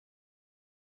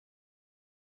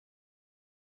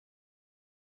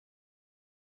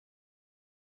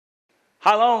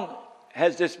"How long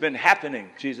has this been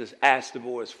happening?" Jesus asked the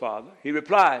boy's father. He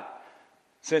replied,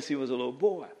 "Since he was a little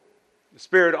boy. The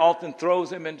spirit often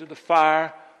throws him into the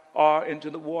fire or into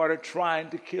the water trying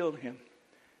to kill him.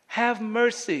 Have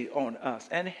mercy on us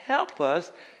and help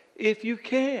us if you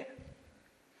can."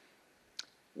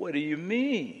 "What do you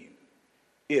mean,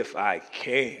 if I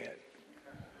can?"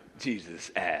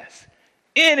 Jesus asked.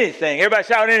 "Anything." Everybody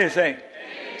shout, anything.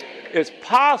 "It's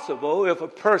possible if a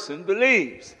person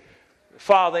believes." The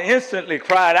father instantly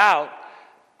cried out,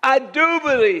 "I do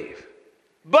believe.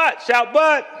 But," shout,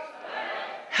 "but,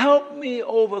 help me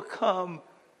overcome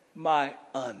my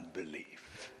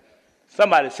unbelief."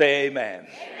 Somebody say amen.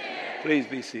 Amen. Please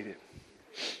be seated.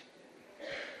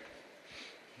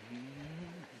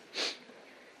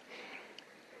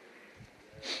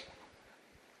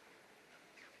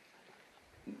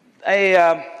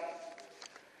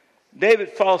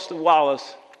 David Foster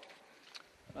Wallace,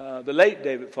 the late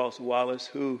David Foster Wallace,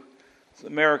 who is an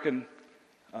American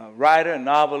writer and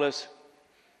novelist,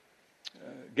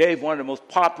 gave one of the most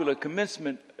popular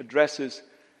commencement addresses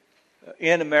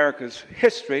in America's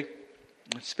history,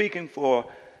 speaking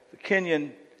for the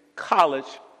Kenyon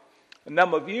College a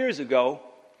number of years ago.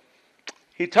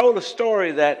 He told a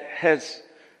story that has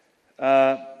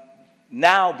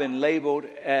now been labeled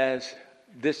as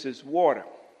 "This is Water."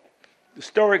 The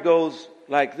story goes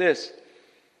like this.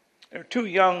 There are two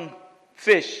young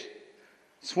fish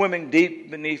swimming deep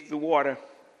beneath the water,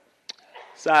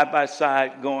 side by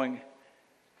side, going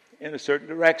in a certain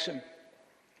direction.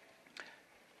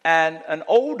 And an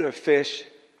older fish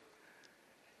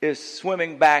is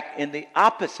swimming back in the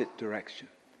opposite direction.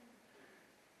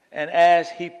 And as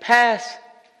he passed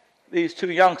these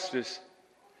two youngsters,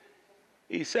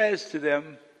 he says to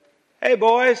them, "Hey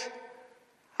boys,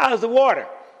 how's the water?"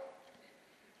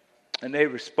 And they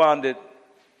responded,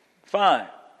 "Fine."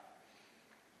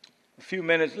 A few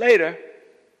minutes later,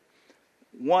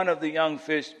 one of the young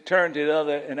fish turned to the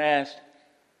other and asked,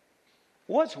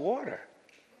 "What's water?"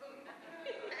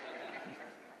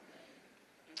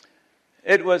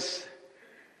 It was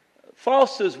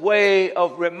Foster's way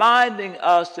of reminding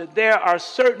us that there are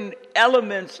certain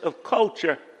elements of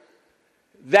culture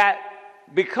that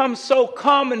become so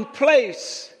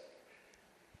commonplace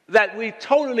that we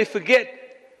totally forget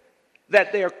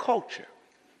that they are culture.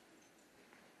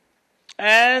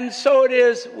 And so it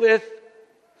is with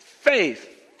faith.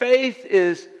 Faith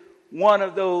is one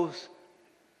of those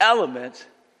elements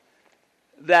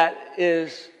that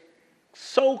is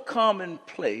so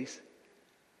commonplace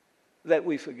that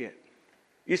we forget.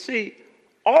 You see,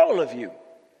 all of you,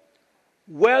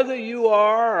 whether you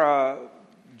are a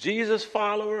Jesus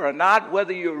follower or not,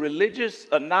 whether you're religious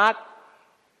or not,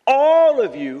 all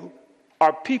of you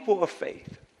are people of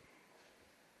faith.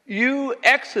 You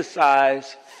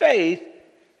exercise faith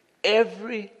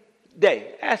every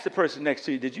day. Ask the person next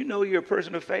to you, did you know you're a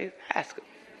person of faith? Ask them.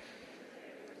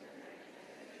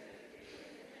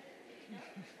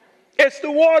 It's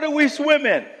the water we swim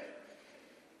in.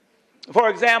 For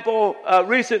example,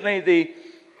 recently the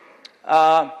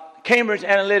Cambridge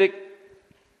Analytica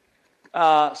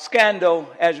scandal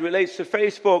as relates to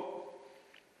Facebook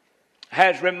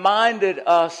has reminded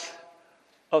us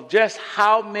of just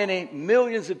how many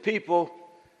millions of people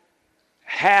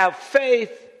have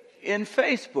faith in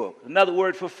Facebook. Another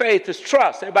word for faith is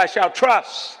trust. Everybody shout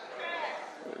trust.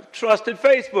 Trust in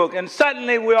Facebook. And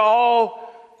suddenly we're all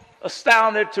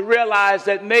astounded to realize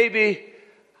that maybe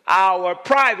our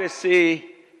privacy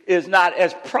is not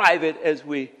as private as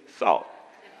we thought.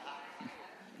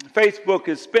 Facebook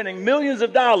is spending millions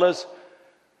of dollars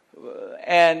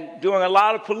and doing a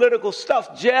lot of political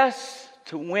stuff just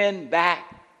to win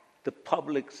back the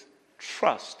public's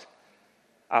trust,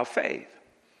 our faith.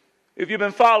 If you've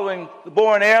been following the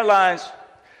Boeing Airlines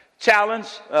challenge,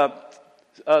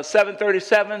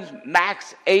 737s,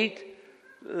 MAX 8,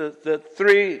 the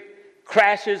three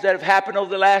crashes that have happened over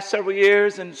the last several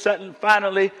years, and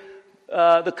finally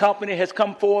the company has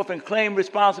come forth and claimed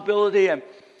responsibility, and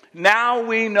now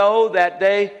we know that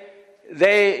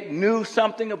they knew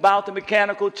something about the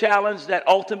mechanical challenge that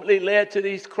ultimately led to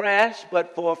these crashes,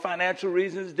 but for financial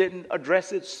reasons didn't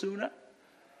address it sooner.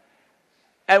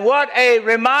 And what a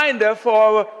reminder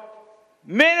for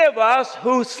many of us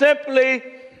who simply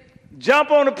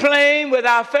jump on a plane with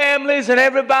our families and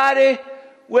everybody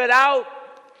without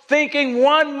thinking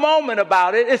one moment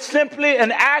about it. It's simply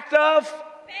an act of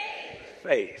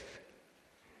faith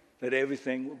that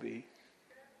everything will be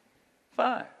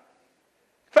fine.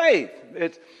 Faith.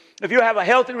 If you have a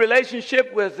healthy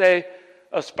relationship with a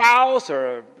spouse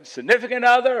or a significant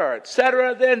other or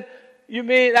etc., then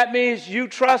That means you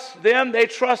trust them, they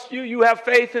trust you, you have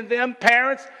faith in them.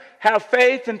 Parents have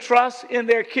faith and trust in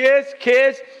their kids.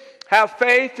 Kids have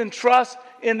faith and trust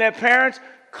in their parents.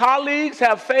 Colleagues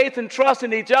have faith and trust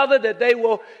in each other that they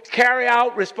will carry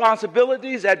out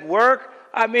responsibilities at work.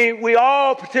 I mean, we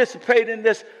all participate in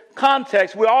this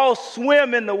context. We all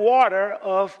swim in the water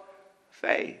of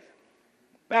faith.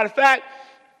 Matter of fact,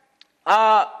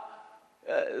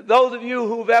 those of you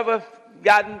who've ever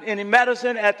gotten any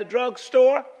medicine at the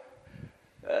drugstore,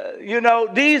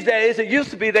 these days, it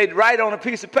used to be they'd write on a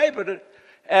piece of paper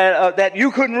that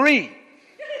you couldn't read.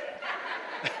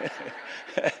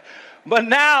 But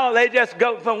now they just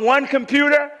go from one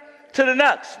computer to the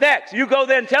next. You go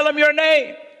there and tell them your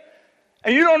name.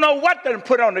 And you don't know what to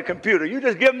put on the computer. You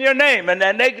just give them your name. And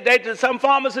then some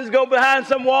pharmacists go behind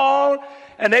some wall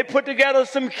and they put together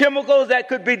some chemicals that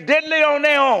could be deadly on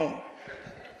their own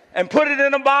and put it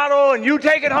in a bottle, and you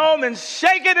take it home and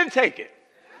shake it and take it.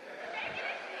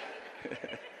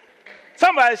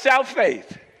 Somebody shout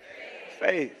faith.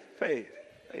 Faith, faith,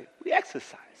 faith. We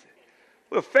exercise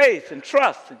it with faith and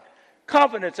trust and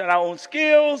confidence in our own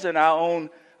skills and our own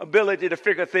ability to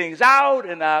figure things out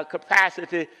and our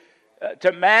capacity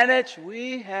to manage.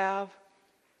 We have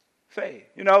faith.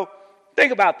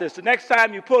 Think about this. The next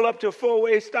time you pull up to a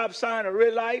four-way stop sign or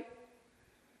red light,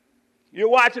 you're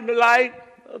watching the light,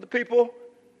 other people,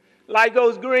 light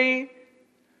goes green,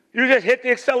 you just hit the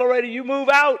accelerator, you move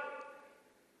out,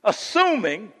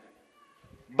 assuming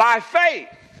by faith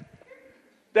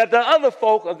that the other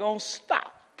folk are going to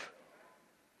stop.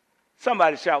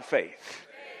 Somebody shout faith.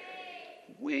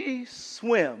 We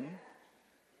swim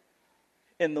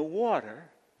in the water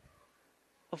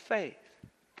of faith.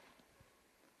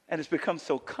 And it's become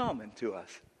so common to us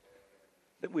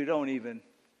that we don't even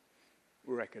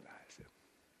recognize it.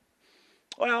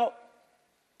 Well,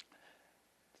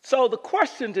 so the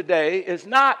question today is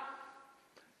not,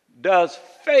 does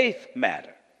faith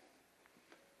matter?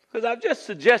 Because I've just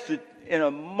suggested in a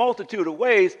multitude of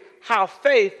ways how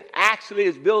faith actually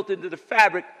is built into the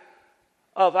fabric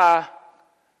of our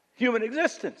human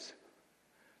existence.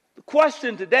 The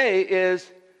question today is,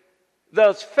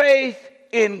 does faith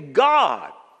in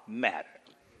God matter?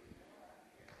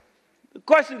 The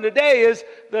question today is,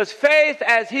 does faith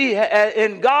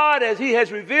in God as he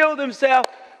has revealed himself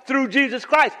through Jesus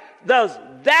Christ, does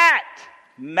that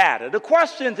matter? The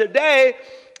question today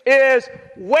is,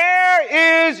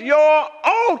 where is your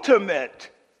ultimate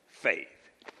faith?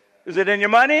 Is it in your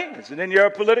money? Is it in your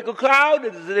political clout?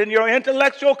 Is it in your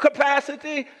intellectual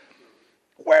capacity?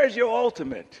 Where's your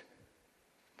ultimate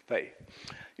faith?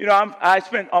 I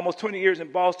spent almost 20 years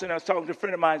in Boston. I was talking to a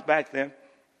friend of mine back then.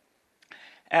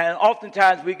 And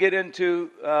oftentimes we get into,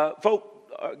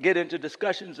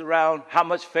 discussions around how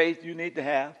much faith you need to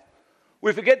have.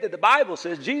 We forget that the Bible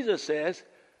says, Jesus says,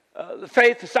 the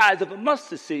faith the size of a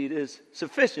mustard seed is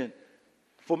sufficient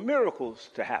for miracles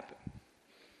to happen.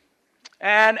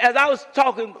 And as I was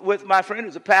talking with my friend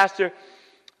who's a pastor,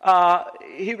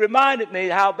 he reminded me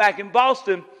how back in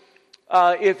Boston,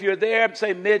 if you're there,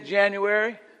 say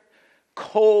mid-January,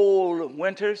 cold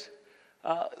winters,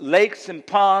 lakes and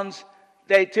ponds,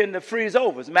 they tend to freeze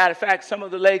over. As a matter of fact, some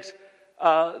of the lakes,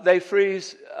 they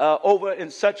freeze over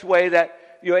in such a way that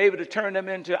you're able to turn them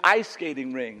into ice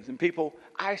skating rings, and people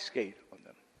ice skate on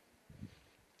them.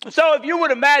 So if you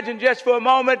would imagine just for a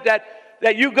moment that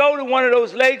you go to one of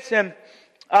those lakes, and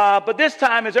but this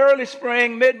time it's early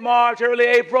spring, mid-March, early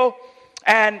April,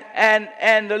 and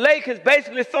the lake is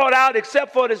basically thawed out,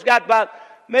 except for it's got about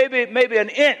maybe an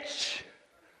inch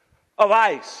of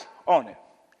ice on it.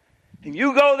 And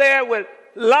you go there with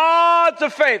lots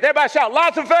of faith. Everybody shout,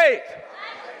 lots of faith.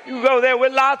 You go there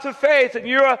with lots of faith, and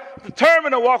you're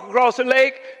determined to walk across the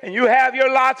lake, and you have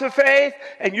your lots of faith,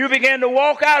 and you begin to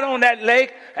walk out on that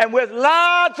lake, and with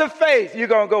lots of faith, you're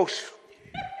going to go.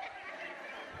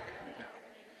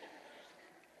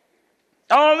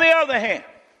 On the other hand,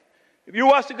 if you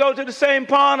was to go to the same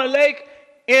pond or lake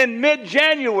in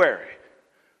mid-January,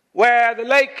 where the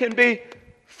lake can be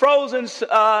frozen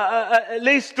at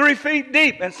least 3 feet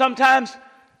deep, and sometimes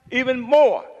even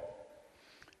more.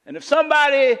 And if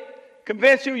somebody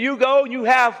convinces you go and you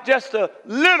have just a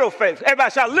little faith,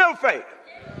 everybody shout, little faith.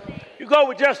 You go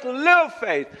with just a little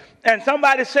faith, and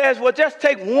somebody says, well, just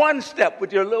take one step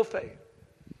with your little faith.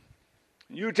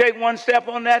 You take one step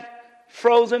on that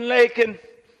frozen lake,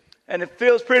 and it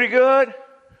feels pretty good.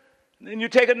 And then you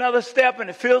take another step, and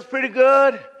it feels pretty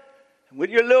good. And with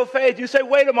your little faith, you say,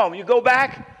 wait a moment. You go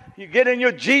back, you get in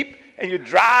your Jeep, and you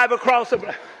drive across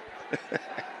the...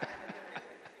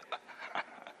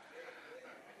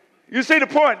 You see the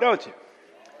point, don't you?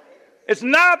 It's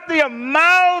not the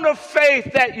amount of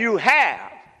faith that you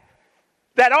have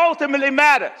that ultimately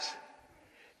matters.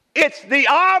 It's the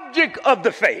object of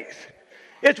the faith.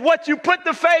 It's what you put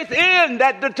the faith in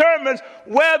that determines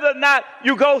whether or not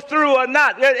you go through or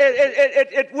not.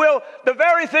 It will, the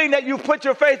very thing that you put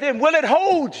your faith in, will it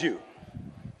hold you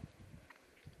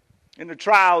in the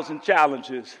trials and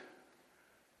challenges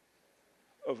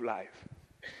of life?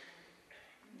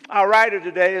 Our writer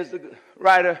today is the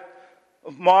writer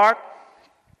of Mark.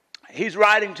 He's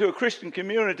writing to a Christian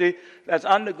community that's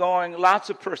undergoing lots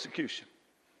of persecution.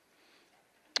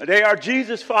 They are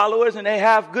Jesus followers, and they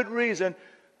have good reason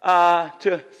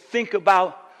to think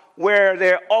about where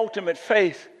their ultimate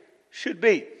faith should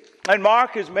be. And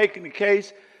Mark is making the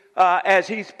case as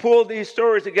he's pulled these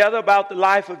stories together about the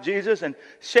life of Jesus and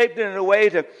shaped it in a way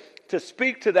to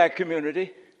speak to that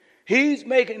community. He's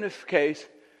making the case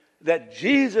that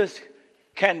Jesus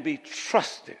can be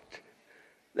trusted,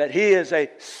 that he is a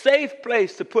safe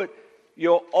place to put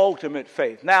your ultimate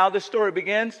faith. Now, the story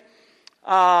begins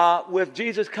with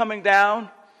Jesus coming down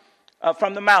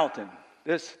from the mountain.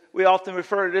 We often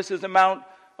refer to this as the Mount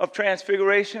of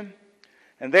Transfiguration.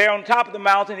 And there on top of the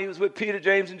mountain, he was with Peter,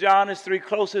 James, and John, his three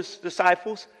closest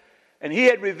disciples. And he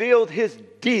had revealed his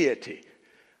deity.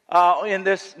 In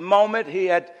this moment, he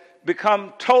had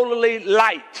become totally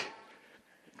light,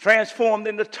 transformed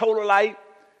into total light.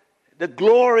 The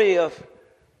glory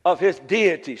of his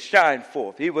deity shined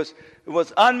forth. It was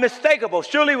unmistakable.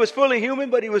 Surely he was fully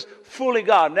human, but he was fully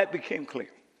God, and that became clear.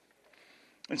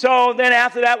 And so then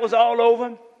after that was all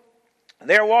over,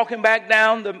 they're walking back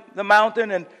down the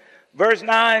mountain, and verse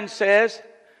 9 says,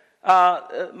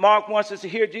 Mark wants us to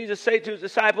hear Jesus say to his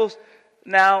disciples,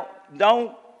 now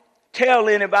don't tell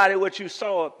anybody what you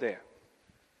saw up there.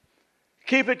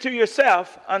 Keep it to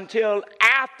yourself until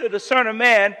after the Son of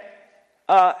Man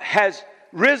has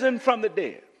risen from the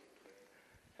dead.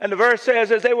 And the verse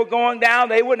says, as they were going down,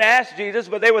 they wouldn't ask Jesus,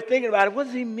 but they were thinking about it. What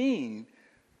does he mean,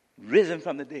 risen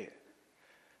from the dead?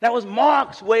 That was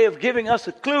Mark's way of giving us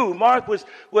a clue. Mark was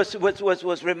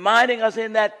reminding us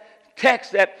in that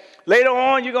text that later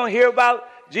on you're going to hear about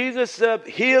Jesus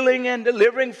healing and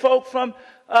delivering folk from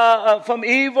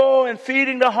evil and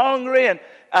feeding the hungry and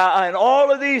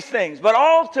all of these things. But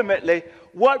ultimately,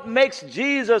 what makes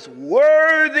Jesus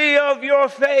worthy of your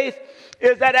faith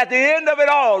is that at the end of it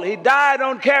all, he died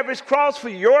on Calvary's cross for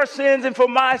your sins and for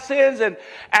my sins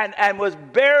and was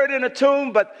buried in a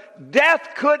tomb, but death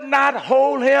could not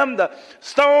hold him. The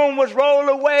stone was rolled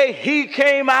away. He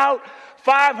came out.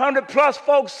 500 plus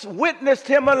folks witnessed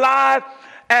him alive.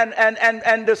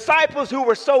 And disciples who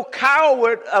were so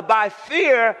coward by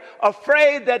fear,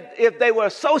 afraid that if they were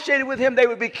associated with him, they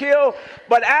would be killed.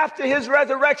 But after his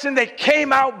resurrection, they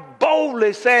came out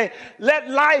boldly saying, let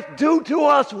life do to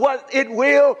us what it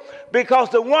will, because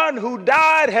the one who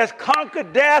died has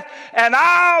conquered death, and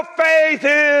our faith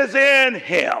is in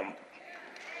him.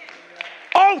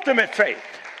 Ultimate faith.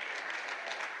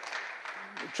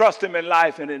 Trust him in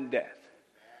life and in death.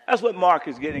 That's what Mark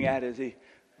is getting at as he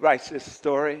writes this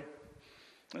story.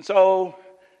 And so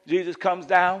Jesus comes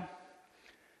down,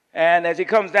 and as he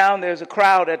comes down, there's a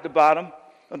crowd at the bottom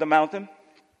of the mountain.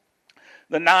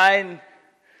 The 9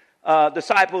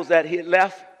 disciples that he had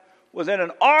left was in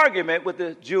an argument with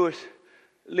the Jewish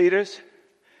leaders.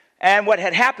 And what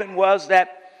had happened was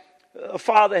that a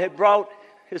father had brought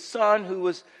his son, who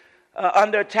was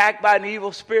under attack by an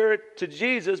evil spirit, to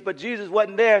Jesus, but Jesus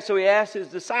wasn't there, so he asked his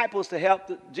disciples to help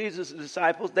Jesus'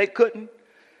 disciples. They couldn't.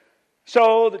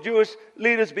 So the Jewish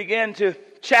leaders began to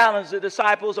challenge the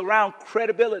disciples around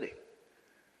credibility.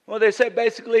 Well, they said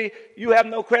basically, you have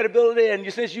no credibility,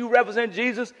 and since you represent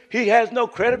Jesus, he has no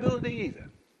credibility either.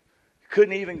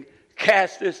 Couldn't even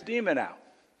cast this demon out.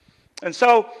 And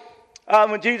so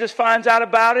when Jesus finds out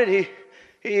about it,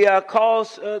 he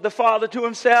calls the Father to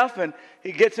himself, and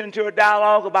he gets into a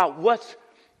dialogue about what's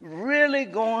really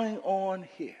going on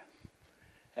here.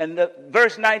 And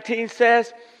verse 19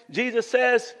 says, Jesus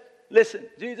says,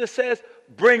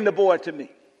 bring the boy to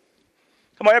me.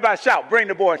 Come on, everybody shout, bring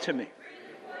the boy to me.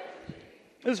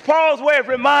 This is Paul's way of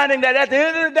reminding that at the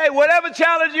end of the day, whatever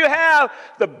challenge you have,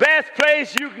 the best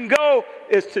place you can go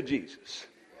is to Jesus.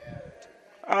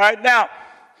 All right, now,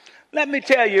 let me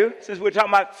tell you, since we're talking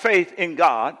about faith in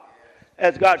God,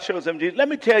 as God shows them Jesus, let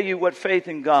me tell you what faith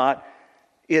in God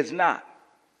is not.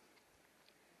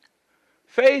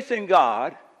 Faith in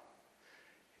God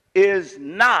is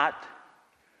not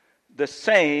the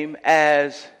same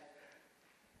as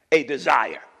a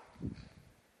desire.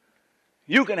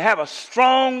 You can have a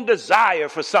strong desire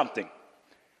for something,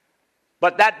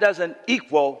 but that doesn't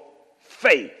equal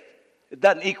faith. It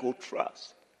doesn't equal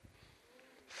trust.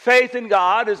 faith in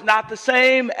God is not the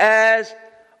same as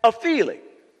a feeling.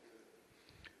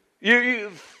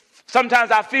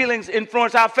 Sometimes our feelings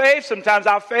influence our faith. Sometimes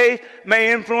our faith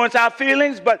may influence our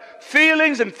feelings. But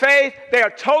feelings and faith, they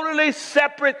are totally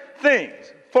separate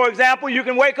things. For example, you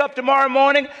can wake up tomorrow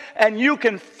morning and you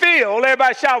can feel,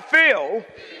 everybody shout feel,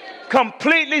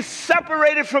 completely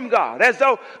separated from God, as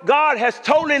though God has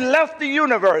totally left the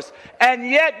universe, and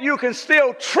yet you can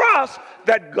still trust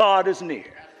that God is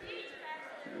near.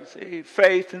 You see,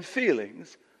 faith and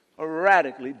feelings are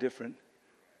radically different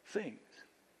things.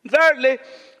 Thirdly,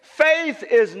 faith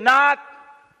is not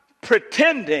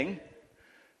pretending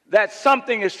that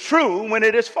something is true when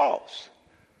it is false,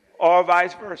 or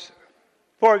vice versa.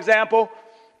 For example,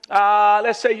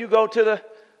 let's say you go to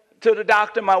the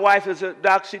doctor. My wife is a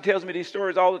doctor. She tells me these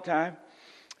stories all the time.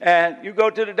 And you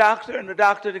go to the doctor, and the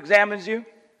doctor examines you.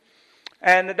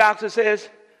 And the doctor says,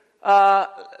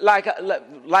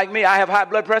 like me, I have high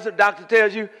blood pressure. The doctor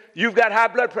tells you, you've got high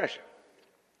blood pressure.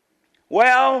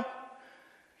 Well,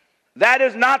 that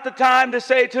is not the time to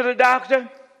say to the doctor,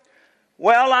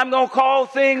 well, I'm going to call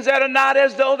things that are not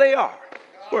as though they are.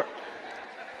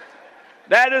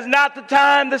 That is not the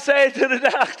time to say to the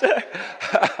doctor,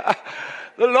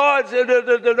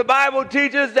 the Bible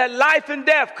teaches that life and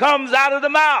death comes out of the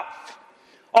mouth.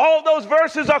 All those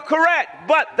verses are correct,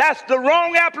 but that's the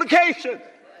wrong application.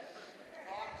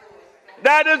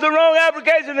 That is the wrong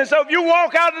application. And so if you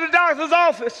walk out of the doctor's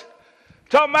office,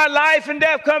 talking about life and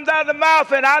death comes out of the mouth,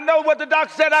 and I know what the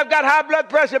doctor said, I've got high blood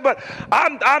pressure, but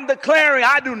I'm declaring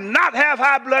I do not have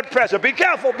high blood pressure. Be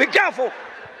careful, be careful.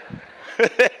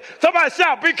 Somebody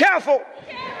shout, be careful.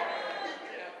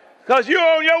 Because you're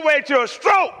on your way to a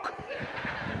stroke.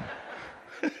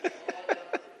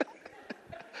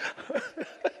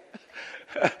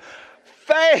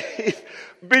 Faith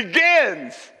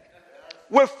begins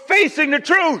with facing the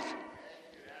truth.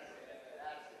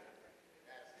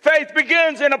 Faith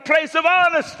begins in a place of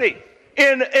honesty.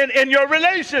 In your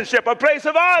relationship, a place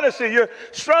of honesty. You're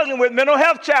struggling with mental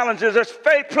health challenges. There's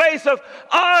a place of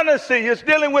honesty. You're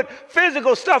dealing with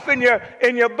physical stuff in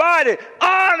your body.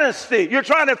 Honesty. You're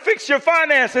trying to fix your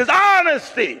finances.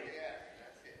 Honesty.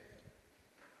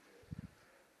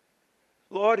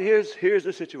 Lord, here's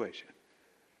the situation.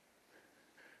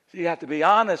 So you have to be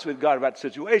honest with God about the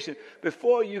situation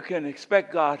before you can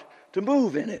expect God to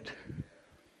move in it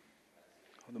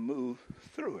or to move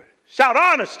through it. Shout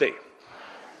honesty.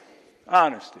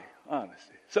 Honesty,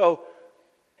 honesty. So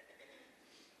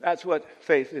that's what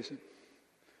faith is.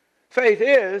 Faith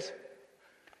is,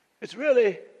 it's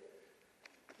really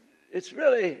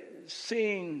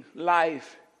seeing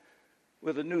life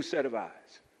with a new set of eyes.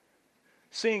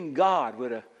 Seeing God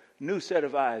with a new set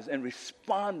of eyes and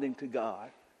responding to God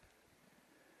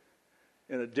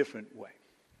in a different way.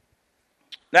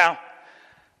 Now,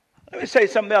 let me say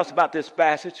something else about this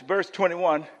passage. Verse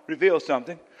 21 reveals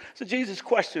something. So Jesus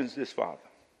questions this father.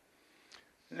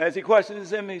 And as he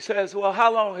questions him, he says, well,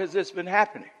 how long has this been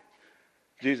happening?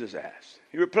 Jesus asked.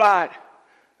 He replied,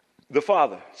 the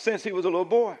father, since he was a little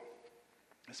boy.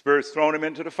 The Spirit's thrown him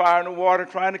into the fire and the water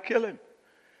trying to kill him.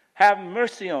 Have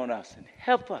mercy on us and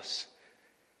help us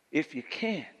if you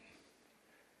can.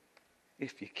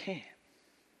 If you can.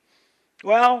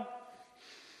 Well,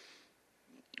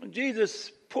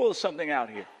 Jesus pulls something out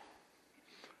here.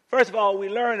 First of all, we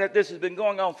learn that this has been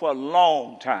going on for a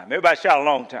long time. Everybody shout a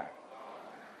long time.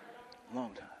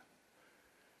 Long time.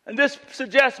 And this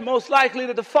suggests most likely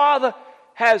that the father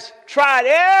has tried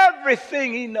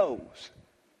everything he knows.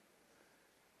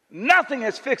 Nothing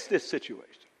has fixed this situation.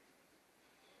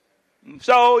 And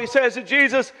so he says to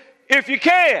Jesus, if you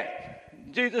can.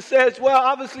 Jesus says, well,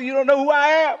 obviously you don't know who I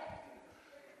am.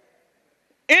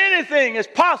 Anything is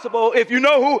possible if you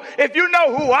know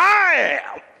who I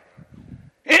am.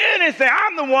 Anything.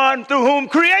 I'm the one through whom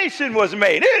creation was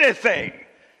made. Anything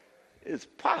is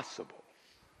possible.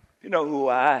 You know who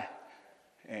I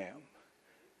am.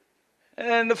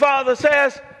 And the father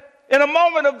says, in a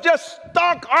moment of just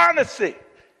stark honesty,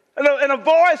 in a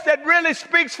voice that really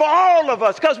speaks for all of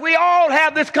us, because we all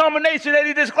have this combination that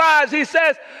he describes. He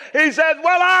says,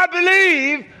 well, I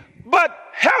believe, but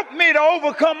help me to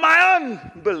overcome my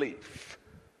unbelief.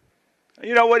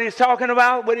 You know what he's talking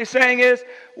about? What he's saying is,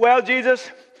 well,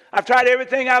 Jesus, I've tried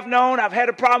everything I've known. I've had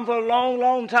a problem for a long,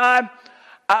 long time.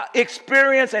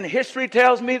 Experience and history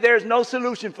tells me there's no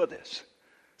solution for this.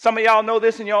 Some of y'all know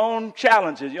this in your own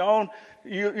challenges.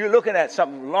 You're looking at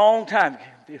something a long time.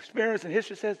 The experience and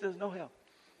history says there's no help.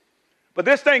 But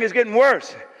this thing is getting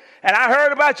worse. And I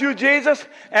heard about you, Jesus,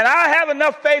 and I have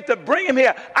enough faith to bring him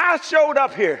here. I showed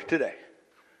up here today.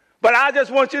 But I just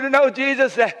want you to know,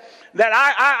 Jesus, that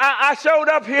I showed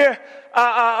up here.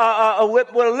 with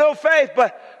a little faith,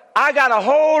 but I got a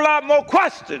whole lot more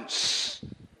questions.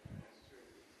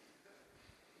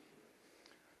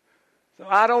 So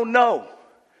I don't know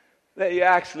that you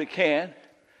actually can,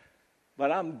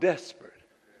 but I'm desperate.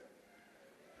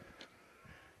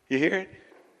 You hear it?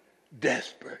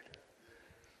 Desperate.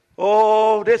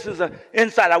 Oh, this is an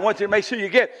insight I want you to make sure you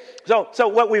get. So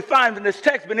what we find in this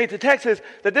text, beneath the text, is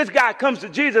that this guy comes to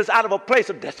Jesus out of a place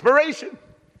of desperation.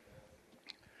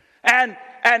 And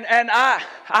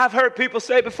I've heard people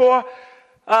say before,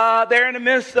 they're in the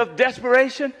midst of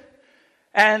desperation,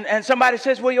 and somebody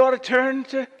says, well, you ought to turn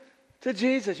to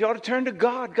Jesus. You ought to turn to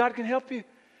God. God can help you.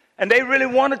 And they really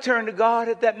want to turn to God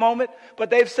at that moment, but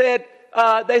they've said,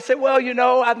 well, you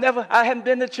know, I haven't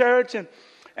been to church,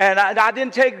 and I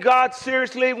didn't take God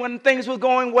seriously when things were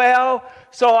going well.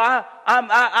 So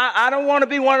I don't want to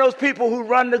be one of those people who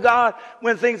run to God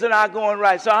when things are not going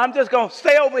right. So I'm just going to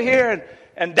stay over here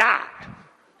and die.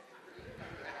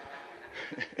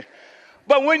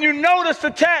 But when you notice the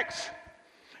text,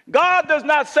 God does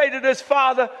not say to this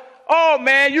father, oh,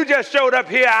 man, you just showed up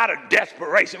here out of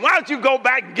desperation. Why don't you go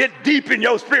back and get deep in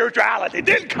your spirituality?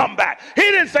 Then come back. He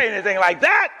didn't say anything like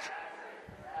that.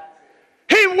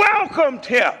 He welcomed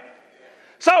him.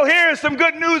 So here's some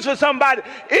good news for somebody.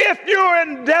 If you're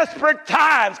in desperate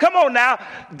times, come on now,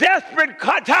 desperate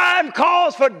time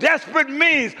calls for desperate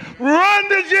means. Run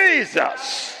to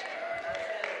Jesus.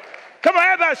 Come on,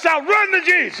 everybody shout, run to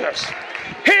Jesus.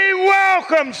 He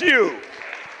welcomes you.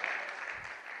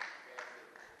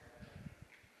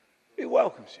 He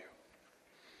welcomes you.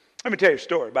 Let me tell you a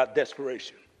story about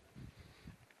desperation.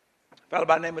 A fellow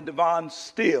by the name of Devon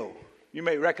Steele. You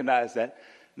may recognize that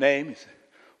name. He's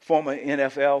a former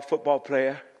NFL football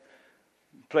player.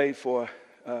 Played for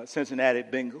Cincinnati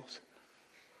Bengals.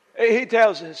 He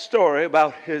tells a story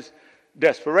about his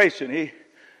desperation.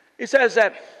 He says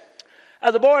that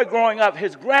as a boy growing up,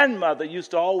 his grandmother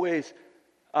used to always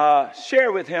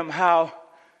share with him how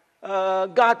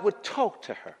God would talk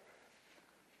to her.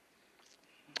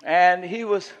 And he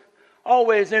was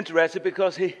always interested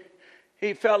because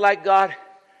he felt like God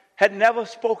had never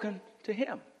spoken to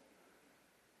him.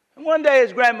 And one day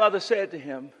his grandmother said to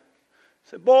him,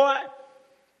 boy,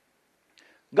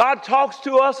 God talks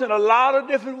to us in a lot of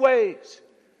different ways.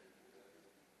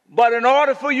 But in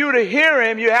order for you to hear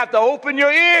him, you have to open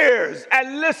your ears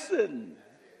and listen.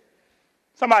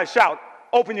 Somebody shout,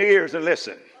 open your ears and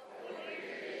listen.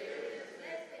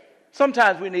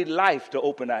 Sometimes we need life to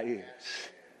open our ears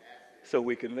so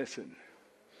we can listen.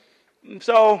 And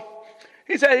so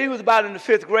he said he was about in the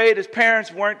 5th grade. His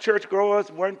parents weren't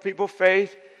churchgoers, weren't people of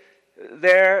faith.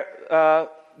 Their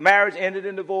marriage ended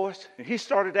in divorce, and he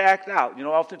started to act out. You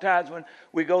know, oftentimes when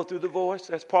we go through divorce,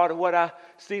 that's part of what our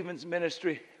Stevens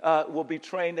ministry will be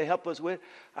trained to help us with.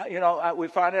 We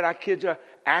find that our kids are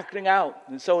acting out.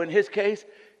 And so in his case,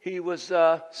 he was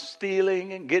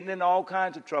stealing and getting in all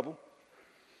kinds of trouble.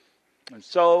 And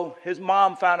so his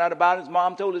mom found out about it. His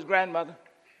mom told his grandmother.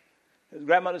 His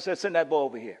grandmother said, send that boy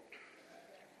over here.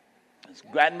 His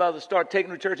grandmother started taking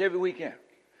him to church every weekend.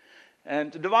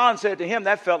 And Devon said to him,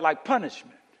 that felt like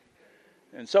punishment.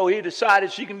 And so he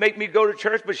decided she can make me go to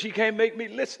church, but she can't make me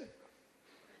listen.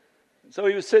 And so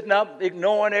he was sitting up,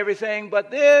 ignoring everything. But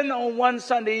then on one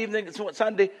Sunday evening,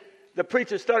 the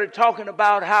preacher started talking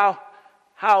about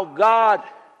how God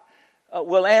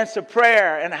will answer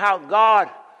prayer and how God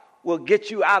will get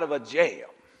you out of a jam.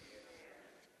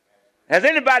 Has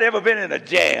anybody ever been in a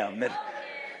jam that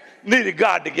needed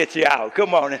God to get you out?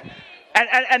 Come on.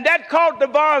 And that caught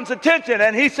Devon's attention,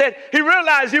 and he said he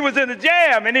realized he was in a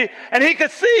jam, and he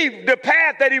could see the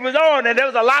path that he was on, and there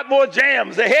was a lot more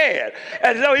jams ahead.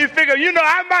 And so he figured,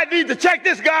 I might need to check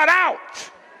this God out.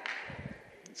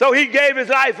 So he gave his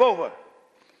life over.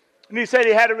 And he said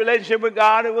he had a relationship with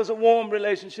God. It was a warm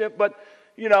relationship, but,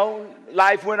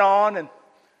 life went on, and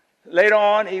later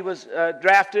on, he was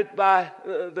drafted by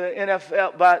the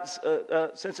NFL,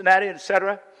 by Cincinnati,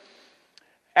 etc.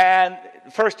 And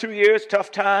the first 2 years, tough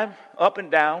time, up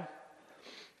and down.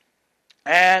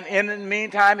 And in the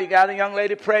meantime, he got a young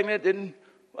lady pregnant, didn't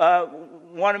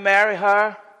want to marry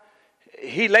her.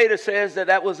 He later says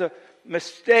that was a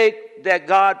mistake that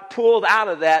God pulled out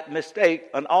of that mistake,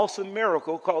 an awesome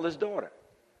miracle called his daughter.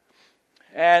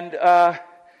 And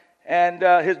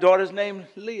his daughter's named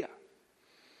Leah.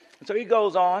 And so he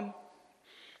goes on.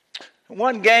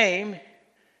 One game,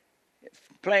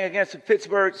 playing against the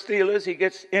Pittsburgh Steelers, he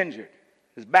gets injured,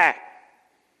 his back.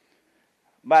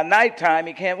 By nighttime,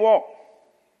 he can't walk.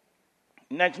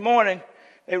 Next morning,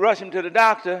 they rush him to the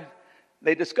doctor.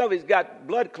 They discover he's got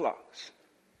blood clots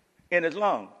in his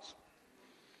lungs.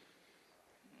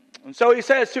 And so he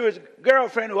says to his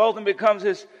girlfriend, who ultimately becomes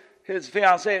his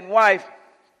fiancée and wife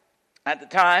at the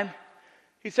time,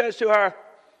 he says to her,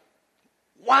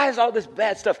 why does all this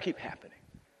bad stuff keep happening?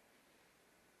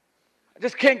 I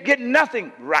just can't get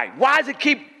nothing right. Why does it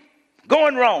keep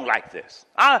going wrong like this?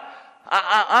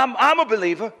 I'm a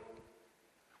believer.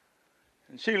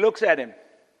 And she looks at him.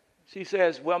 She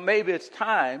says, well, maybe it's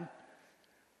time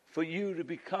for you to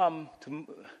become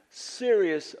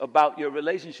serious about your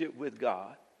relationship with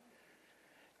God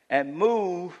and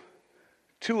move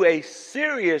to a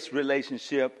serious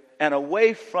relationship and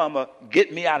away from a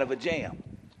get me out of a jam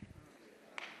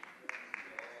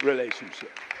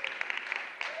relationship.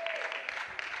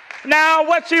 Now,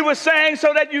 what she was saying,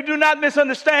 so that you do not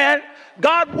misunderstand,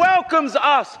 God welcomes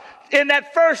us in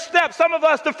that first step. Some of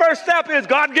us, the first step is,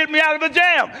 God, get me out of a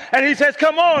jam. And he says,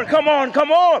 come on, come on,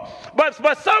 come on. But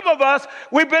some of us,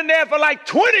 we've been there for like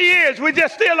 20 years. We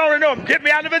just still don't know him. Get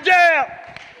me out of a jam.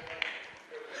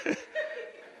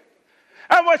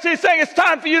 And what she's saying, it's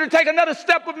time for you to take another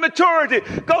step of maturity.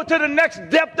 Go to the next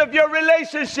depth of your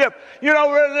relationship.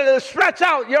 Stretch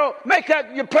out, make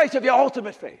that your place of your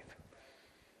ultimate faith.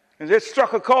 And this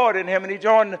struck a chord in him, and he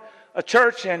joined a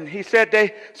church, and he said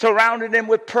they surrounded him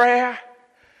with prayer.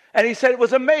 And he said it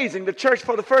was amazing. The church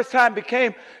for the first time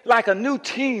became like a new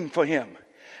team for him.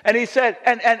 And he said,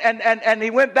 and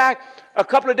he went back a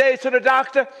couple of days to the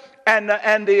doctor, and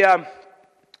the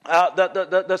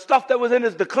stuff that was in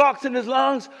the clots in his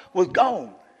lungs was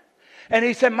gone. And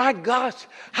he said, my gosh,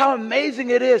 how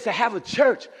amazing it is to have a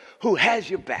church who has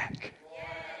your back.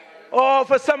 Oh,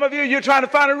 for some of you, you're trying to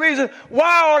find a reason. Why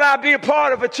ought I be a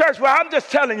part of a church? Well, I'm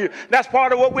just telling you, that's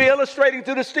part of what we're illustrating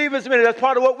through the Stevens ministry. That's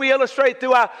part of what we illustrate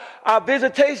through our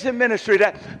visitation ministry.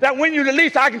 That when you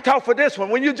release, I can talk for this one.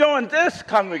 When you join this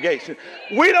congregation,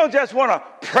 we don't just want to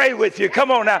pray with you.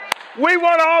 Come on now. We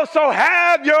want to also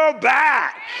have your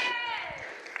back.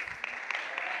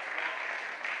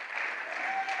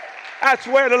 That's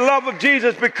where the love of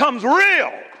Jesus becomes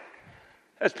real,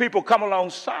 as people come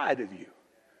alongside of you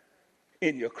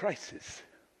in your crisis.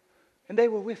 And they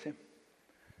were with him.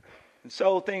 And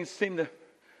so things seemed to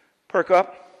perk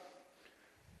up.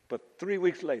 But 3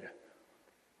 weeks later,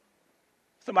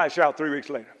 somebody shout 3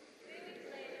 weeks later.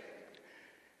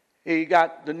 He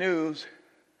got the news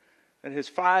that his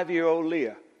 5-year-old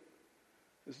Leah,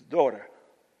 his daughter,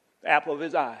 the apple of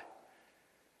his eye,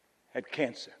 had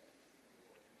cancer.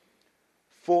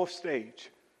 4th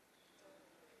stage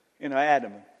in her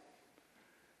abdomen.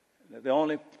 The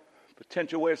only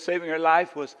potential way of saving her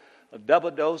life was a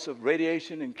double dose of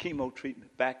radiation and chemo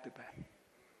treatment back to back.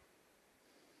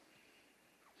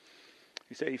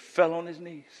 He said he fell on his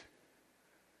knees.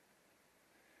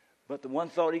 But the one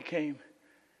thought he came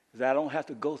is that I don't have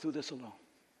to go through this alone.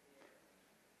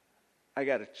 I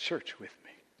got a church with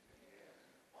me.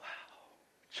 Wow,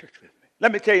 church with me.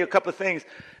 Let me tell you a couple of things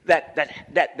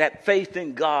that faith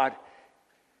in God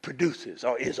produces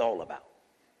or is all about.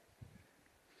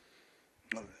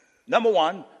 Number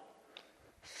one,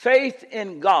 faith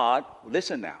in God,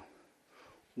 listen now,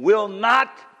 will not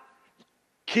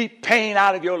keep pain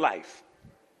out of your life.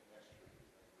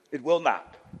 It will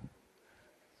not.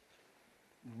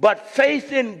 But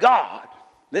faith in God,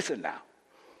 listen now,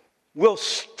 will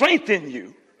strengthen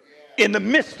you in the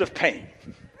midst of pain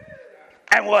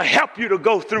and will help you to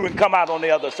go through and come out on the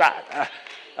other side.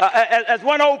 As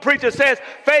one old preacher says,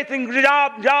 faith in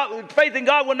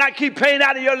God will not keep pain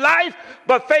out of your life,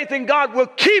 but faith in God will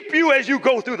keep you as you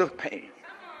go through the pain.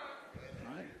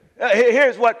 Right?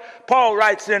 Here's what Paul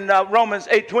writes in Romans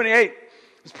 8:28.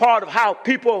 It's part of how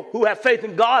people who have faith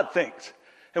in God thinks.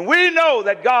 And we know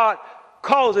that God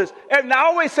causes, and I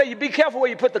always say, you be careful where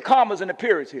you put the commas and the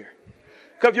periods here.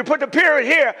 Because if you put the period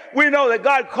here, we know that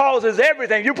God causes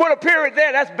everything. You put a period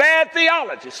there, that's bad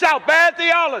theology. Shout, bad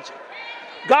theology.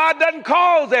 God doesn't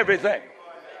cause everything.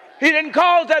 He didn't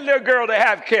cause that little girl to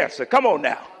have cancer. Come on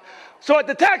now. So what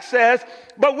the text says,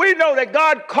 but we know that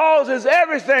God causes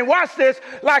everything. Watch this,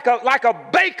 like a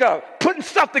baker putting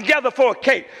stuff together for a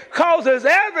cake. Causes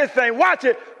everything, watch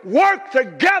it, work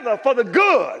together for the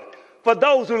good for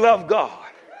those who love God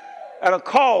and are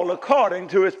called according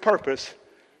to his purpose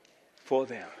for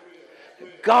them.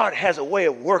 God has a way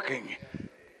of working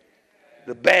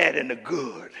the bad and the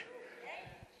good.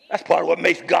 That's part of what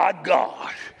makes God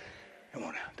God. Come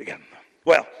on now, together.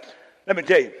 Well, let me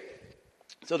tell you.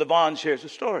 So the Vaughn shares a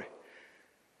story.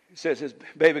 He says his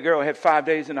baby girl had 5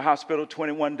 days in the hospital,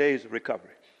 21 days of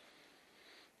recovery.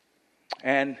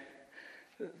 And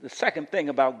the second thing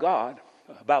about God,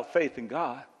 about faith in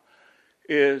God,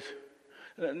 is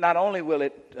not only will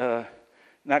it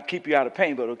not keep you out of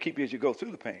pain, but it'll keep you as you go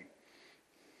through the pain.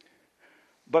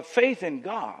 But faith in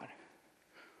God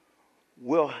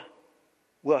will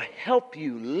help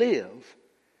you live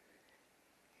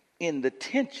in the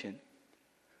tension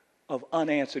of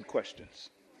unanswered questions.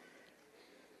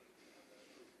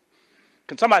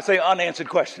 Can somebody say unanswered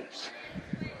questions?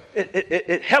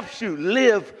 It helps you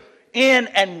live in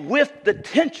and with the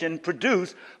tension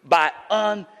produced by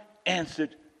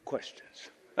unanswered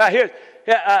questions. Now here's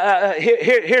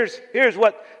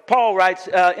what Paul writes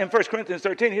in 1 Corinthians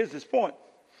 13. Here's his point.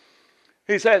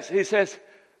 He says,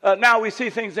 now we see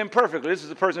things imperfectly. This is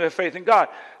the person who has faith in God.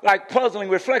 Like puzzling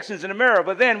reflections in a mirror.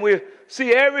 But then we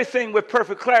see everything with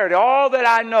perfect clarity. All that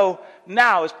I know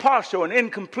now is partial and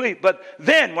incomplete. But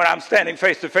then when I'm standing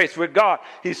face to face with God,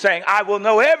 he's saying, I will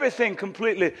know everything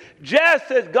completely, just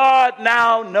as God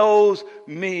now knows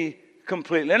me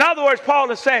completely. In other words, Paul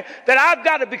is saying that I've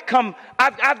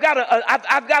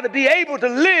got to be able to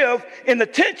live in the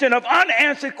tension of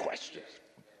unanswered questions.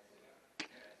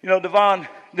 You know, Devon,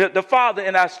 the father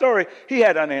in our story, he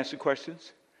had unanswered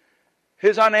questions.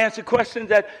 His unanswered questions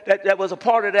that was a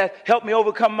part of that helped me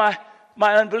overcome my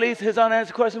unbelief. His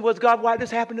unanswered question was, God, why did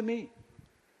this happen to me?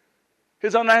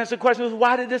 His unanswered question was,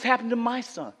 why did this happen to my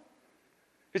son?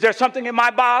 Is there something in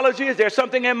my biology? Is there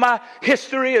something in my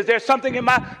history? Is there something in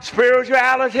my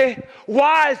spirituality?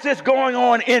 Why is this going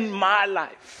on in my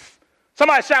life?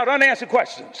 Somebody shout unanswered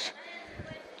questions.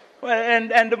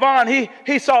 And Devon,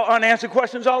 he saw unanswered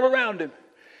questions all around him.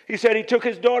 He said he took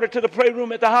his daughter to the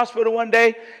playroom at the hospital one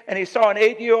day, and he saw an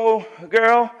 8-year-old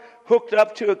girl hooked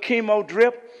up to a chemo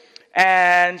drip,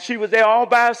 and she was there all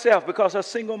by herself because her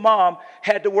single mom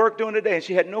had to work during the day, and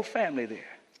she had no family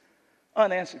there.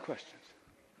 Unanswered questions.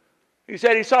 He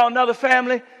said he saw another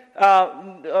family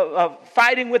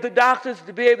fighting with the doctors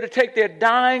to be able to take their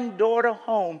dying daughter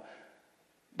home,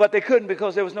 but they couldn't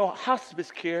because there was no hospice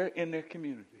care in their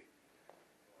community.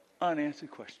 Unanswered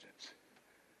questions.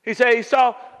 He said he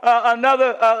saw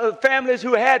another families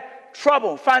who had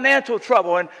trouble, financial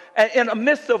trouble, and in the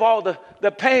midst of all the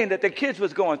pain that the kids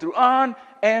was going through.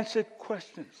 Unanswered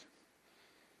questions.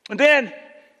 And then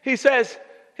he says,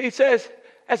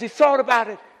 as he thought about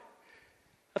it,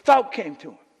 a thought came to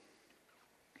him.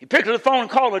 He picked up the phone and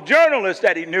called a journalist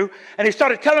that he knew, and he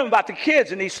started telling him about the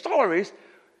kids and these stories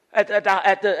at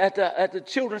the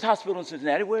Children's Hospital in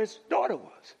Cincinnati where his daughter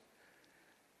was.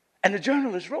 And the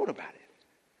journalist wrote about it.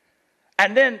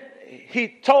 And then he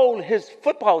told his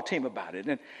football team about it.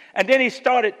 And then he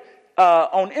started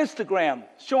on Instagram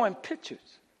showing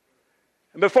pictures.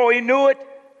 And before he knew it,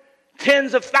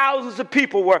 tens of thousands of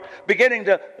people were beginning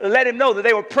to let him know that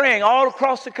they were praying all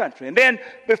across the country. And then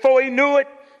before he knew it,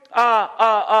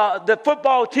 the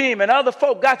football team and other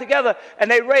folk got together and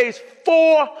they raised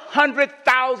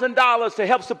 $400,000 to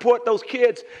help support those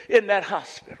kids in that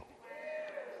hospital.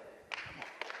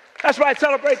 That's right,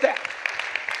 celebrate that.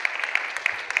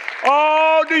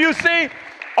 Oh, do you see?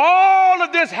 All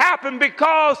of this happened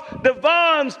because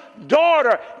Devon's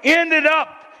daughter ended up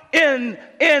in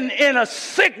a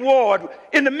sick ward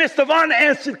in the midst of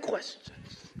unanswered questions.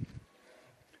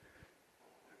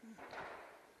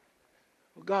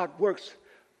 God works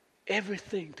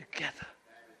everything together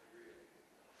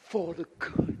for the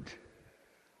good.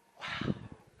 Wow.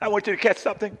 I want you to catch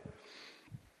something.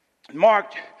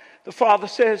 Mark, the Father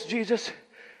says, Jesus,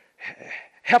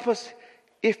 help us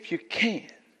if you can.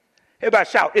 Everybody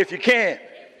shout, if you can.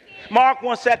 Mark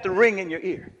wants that to ring in your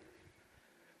ear.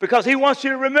 Because he wants you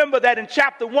to remember that in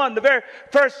chapter 1, the very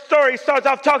first story, he starts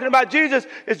off talking about Jesus,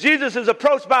 is Jesus is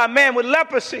approached by a man with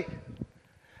leprosy.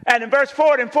 And in verse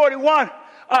 40 and 41,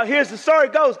 here's the story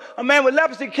goes. A man with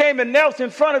leprosy came and knelt in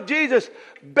front of Jesus,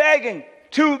 begging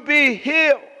to be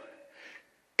healed.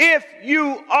 If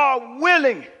you are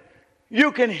willing,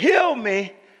 you can heal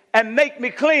me and make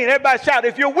me clean. Everybody shout,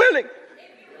 if you're willing.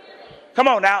 Come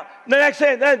on now. The next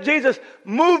thing, then Jesus,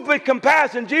 moved with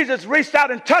compassion, Jesus reached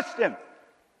out and touched him.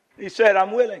 He said,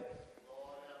 I'm willing.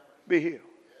 Be healed.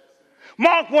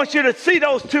 Mark wants you to see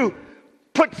those two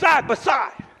put side by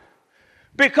side.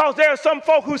 Because there are some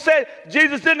folk who say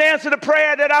Jesus didn't answer the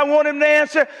prayer that I want him to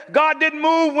answer. God didn't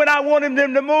move when I wanted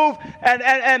him to move.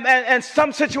 And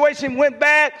some situation went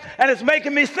bad. And it's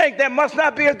making me think there must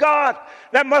not be a God.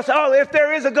 If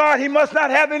there is a God, he must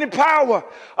not have any power.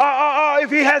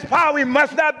 If he has power, he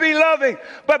must not be loving.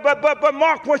 But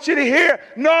Mark wants you to hear,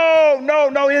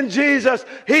 no, in Jesus,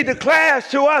 he declares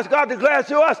to us, God declares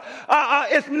to us,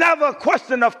 it's never a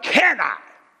question of can I.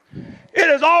 It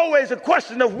is always a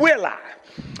question of will I.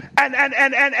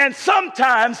 And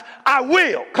sometimes I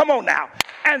will. Come on now.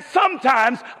 And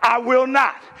sometimes I will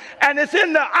not. And it's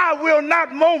in the I will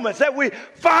not moments that we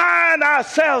find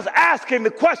ourselves asking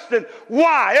the question,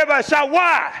 why? Everybody shout,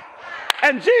 why?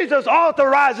 And Jesus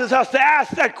authorizes us to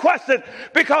ask that question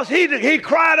because he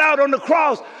cried out on the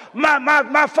cross,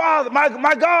 my Father,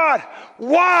 my God,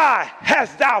 why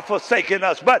hast thou forsaken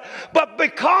us? But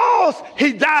because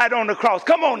he died on the cross,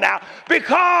 come on now,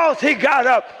 because he got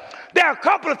up, there are a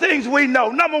couple of things we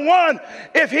know. Number one,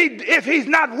 if he's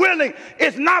not willing,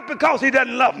 it's not because he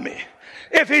doesn't love me.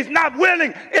 If he's not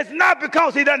willing, it's not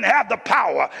because he doesn't have the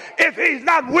power. If he's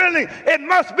not willing, it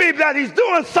must be that he's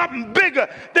doing something bigger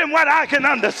than what I can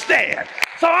understand.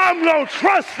 So I'm going to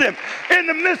trust him in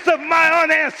the midst of my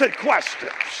unanswered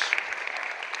questions.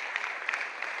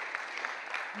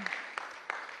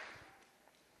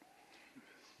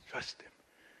 Trust him.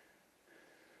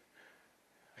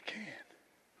 I can.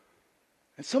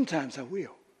 And sometimes I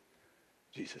will,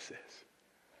 Jesus says.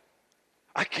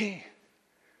 I can.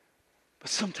 But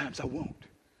sometimes I won't,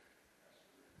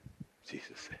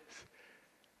 Jesus says.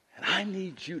 And I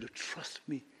need you to trust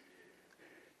me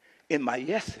in my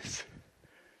yeses,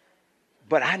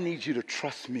 but I need you to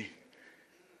trust me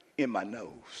in my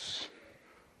no's.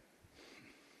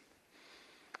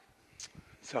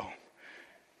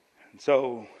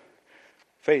 So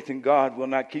faith in God will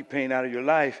not keep pain out of your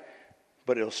life,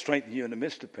 but it'll strengthen you in the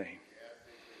midst of pain.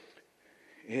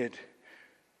 It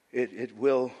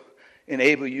will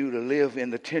enable you to live in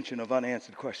the tension of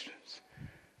unanswered questions.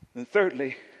 And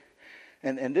thirdly,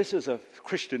 and this is a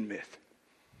Christian myth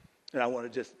that I want to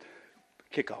just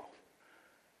kick off.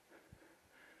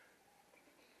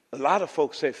 A lot of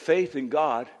folks say faith in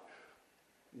God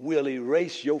will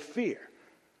erase your fear.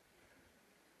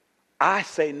 I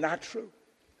say not true.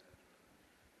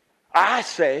 I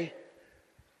say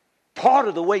part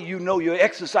of the way you know you're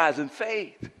exercising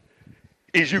faith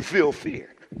is you feel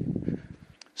fear.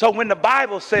 So when the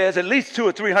Bible says at least 200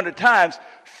 or 300 times,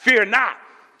 fear not,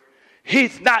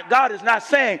 God is not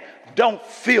saying don't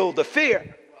feel the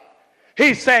fear.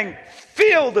 He's saying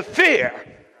feel the fear,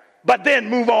 but then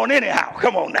move on anyhow.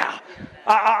 Come on now.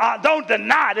 Don't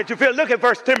deny that you feel. Look at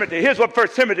 1 Timothy. Here's what 1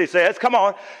 Timothy says. Come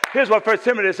on. Here's what 1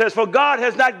 Timothy says. For God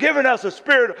has not given us a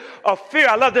spirit of fear.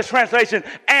 I love this translation.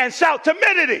 And shout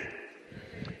timidity.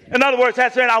 In other words,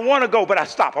 that's saying, I want to go, but I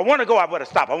stop. I want to go, but I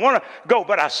stop. I want to go,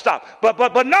 but I stop.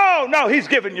 But no, he's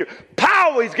giving you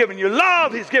power. He's giving you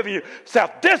love. He's giving you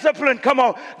self-discipline. Come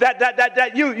on,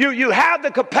 that you have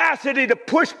the capacity to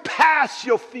push past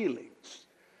your feelings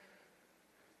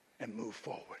and move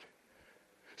forward.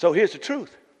 So here's the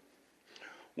truth.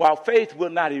 While faith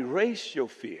will not erase your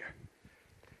fear,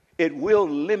 it will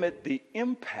limit the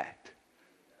impact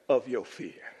of your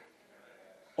fear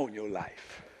on your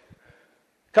life.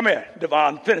 Come here,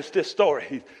 Devon, finish this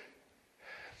story.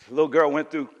 The little girl went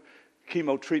through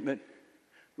chemo treatment,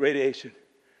 radiation.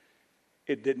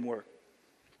 It didn't work.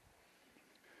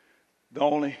 The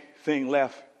only thing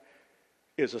left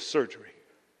is a surgery.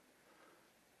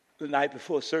 The night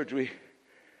before surgery,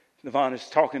 Devon is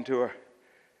talking to her.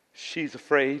 She's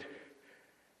afraid,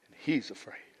 and he's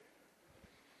afraid.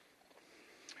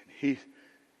 And he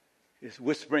is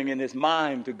whispering in his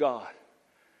mind to God.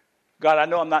 God, I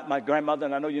know I'm not my grandmother,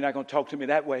 and I know you're not going to talk to me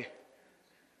that way,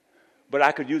 but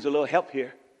I could use a little help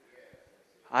here.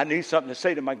 I need something to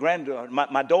say to my granddaughter,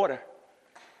 my daughter.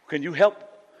 Can you help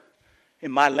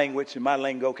in my language, in my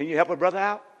lingo? Can you help a brother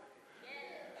out?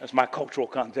 That's my cultural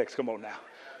context. Come on now.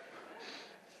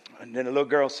 And then the little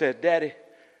girl said, Daddy,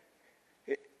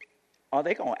 are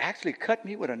they going to actually cut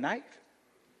me with a knife?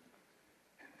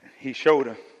 He showed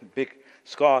her the big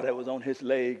scar that was on his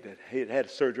leg that he had had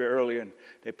surgery earlier, and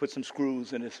they put some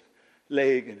screws in his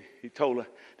leg, and he told her,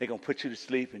 they're going to put you to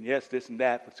sleep, and yes, this and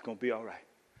that, but it's going to be all right.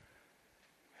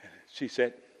 And she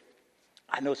said,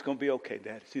 I know it's going to be okay,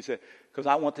 Daddy. She said, because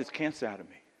I want this cancer out of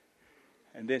me.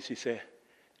 And then she said,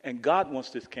 and God wants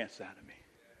this cancer out of me.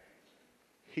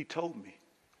 He told me.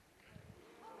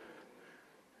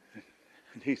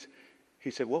 And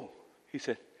he said, whoa. He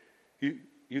said,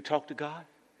 you talk to God?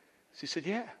 She said,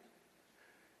 yeah.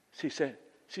 She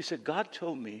said, God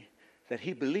told me that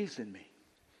he believes in me.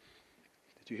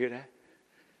 Did you hear that?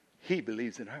 He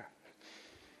believes in her.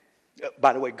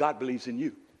 By the way, God believes in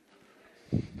you.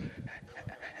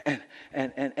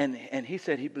 And he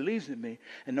said he believes in me,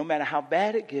 and no matter how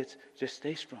bad it gets, just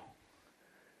stay strong.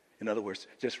 In other words,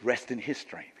 just rest in his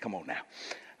strength. Come on now.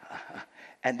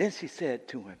 And then she said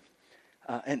to him,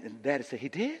 and Daddy said, he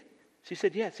did? She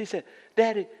said, yes. He said,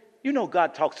 Daddy, you know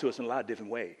God talks to us in a lot of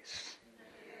different ways.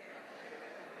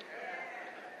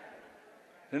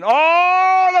 And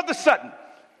all of a sudden,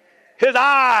 His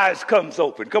eyes comes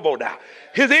open. Come on now.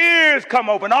 His ears come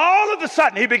open. All of a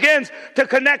sudden, he begins to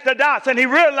connect the dots, and he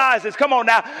realizes, come on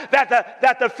now, that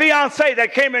the fiancée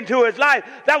that came into his life,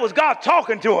 that was God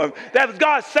talking to him. That was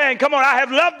God saying, come on, I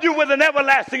have loved you with an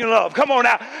everlasting love. Come on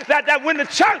now. That when the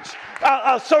church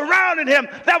surrounded him,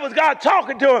 that was God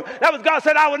talking to him. That was God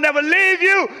said, I will never leave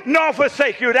you nor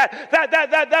forsake you.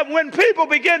 That when people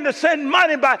begin to send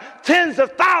money by tens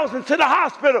of thousands to the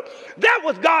hospital, that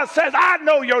was God says, I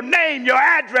know your name, your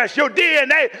address, your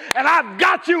DNA, and I've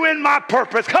got you in my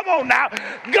purpose. Come on now.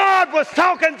 God was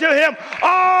talking to him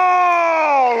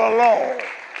all along.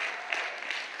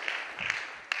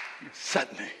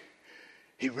 Suddenly,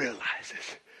 he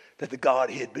realizes that the God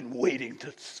he had been waiting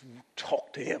to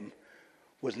talk to him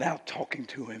was now talking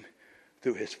to him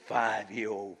through his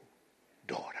 5-year-old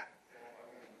daughter.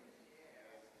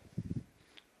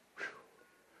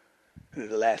 And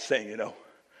the last thing, you know,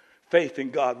 faith in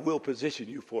God will position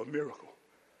you for a miracle.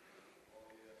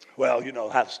 Well, you know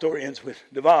how the story ends with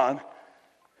Devon.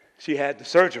 She had the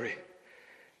surgery,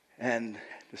 and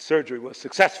the surgery was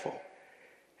successful.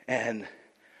 And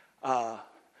a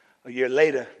year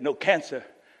later, no cancer.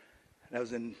 That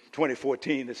was in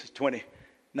 2014. This is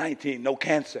 2019, no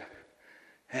cancer.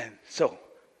 And so,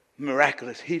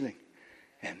 miraculous healing.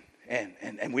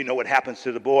 And we know what happens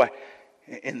to the boy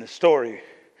in the story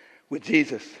with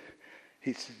Jesus.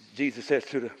 Jesus says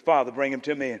to the father, bring him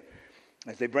to me. And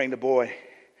as they bring the boy,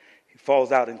 he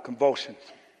falls out in convulsions.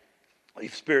 The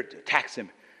spirit attacks him.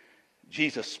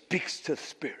 Jesus speaks to the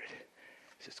spirit.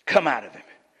 He says, come out of him.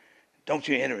 Don't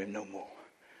you enter him no more.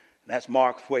 And that's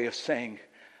Mark's way of saying,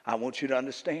 I want you to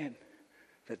understand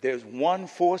that there's one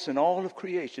force in all of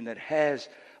creation that has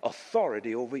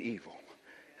authority over evil.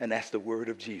 And that's the word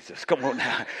of Jesus. Come on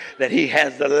now. That he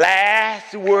has the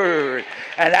last word.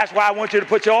 And that's why I want you to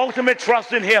put your ultimate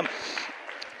trust in him.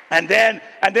 And then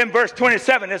verse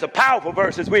 27 is a powerful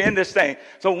verse as we end this thing.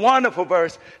 It's a wonderful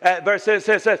verse. Verse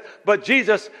says, but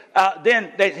Jesus,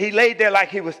 he laid there like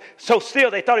he was so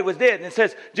still they thought he was dead. And it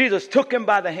says, Jesus took him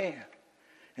by the hand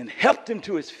and helped him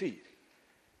to his feet.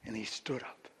 And he stood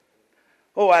up.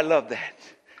 Oh, I love that.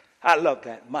 I love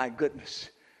that. My goodness.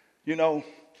 You know,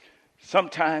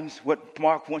 sometimes what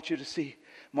Mark wants you to see,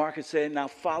 Mark is saying, now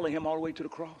follow him all the way to the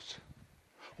cross.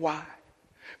 Why?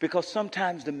 Because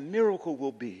sometimes the miracle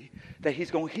will be that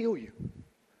he's going to heal you.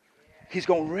 He's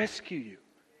going to rescue you.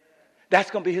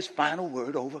 That's going to be his final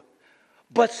word over.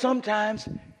 But sometimes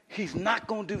he's not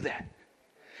going to do that.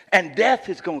 And death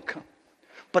is going to come.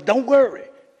 But don't worry.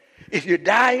 If you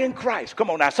die in Christ, come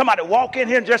on now, somebody walk in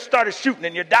here and just started shooting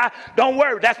and you die, don't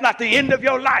worry, that's not the end of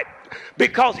your life.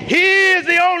 Because he is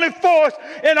the only force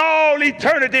in all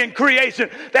eternity and creation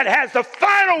that has the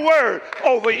final word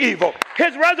over evil.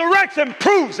 His resurrection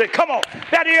proves it. Come on.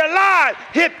 That he's alive,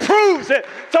 it proves it.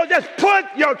 So just put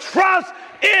your trust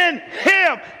in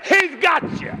him. He's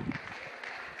got you.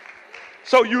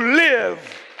 So you live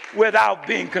without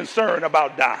being concerned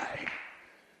about dying.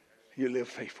 You live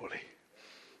faithfully.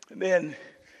 And then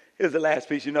here's the last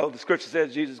piece. You know, the scripture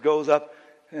says Jesus goes up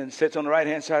and sits on the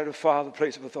right-hand side of the Father,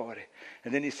 place of authority.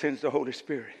 And then he sends the Holy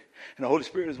Spirit. And the Holy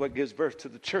Spirit is what gives birth to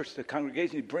the church, the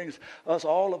congregation. He brings us,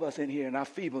 all of us in here in our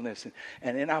feebleness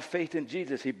and in our faith in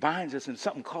Jesus. He binds us in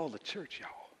something called the church, y'all.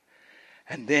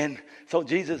 And then, so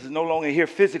Jesus is no longer here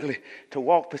physically to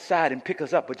walk beside and pick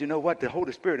us up. But you know what? The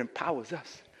Holy Spirit empowers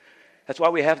us. That's why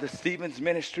we have the Stevens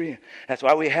ministry. That's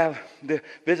why we have the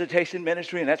visitation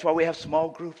ministry. And that's why we have small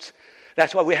groups.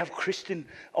 That's why we have Christian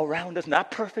around us.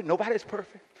 Not perfect. Nobody's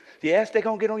perfect. Yes, they're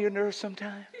going to get on your nerves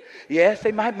sometime. Yes,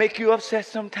 they might make you upset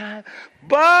sometime.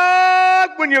 But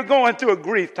when you're going through a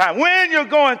grief time, when you're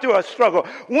going through a struggle,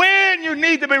 when you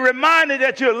need to be reminded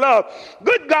that you're loved,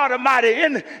 good God Almighty,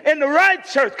 in the right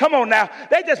church, come on now,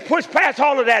 they just push past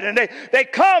all of that and they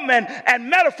come and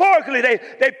metaphorically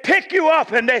they pick you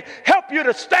up and they help you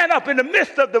to stand up in the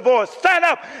midst of divorce, stand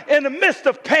up in the midst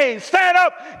of pain, stand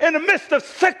up in the midst of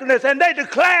sickness, and they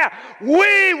declare,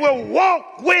 we will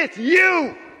walk with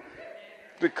you.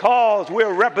 Because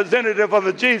we're representative of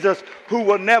the Jesus who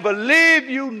will never leave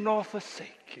you nor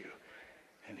forsake you.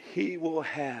 And he will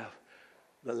have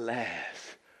the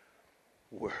last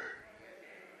word.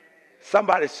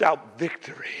 Somebody shout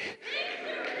victory.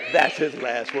 That's his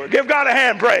last word. Give God a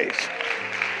hand praise.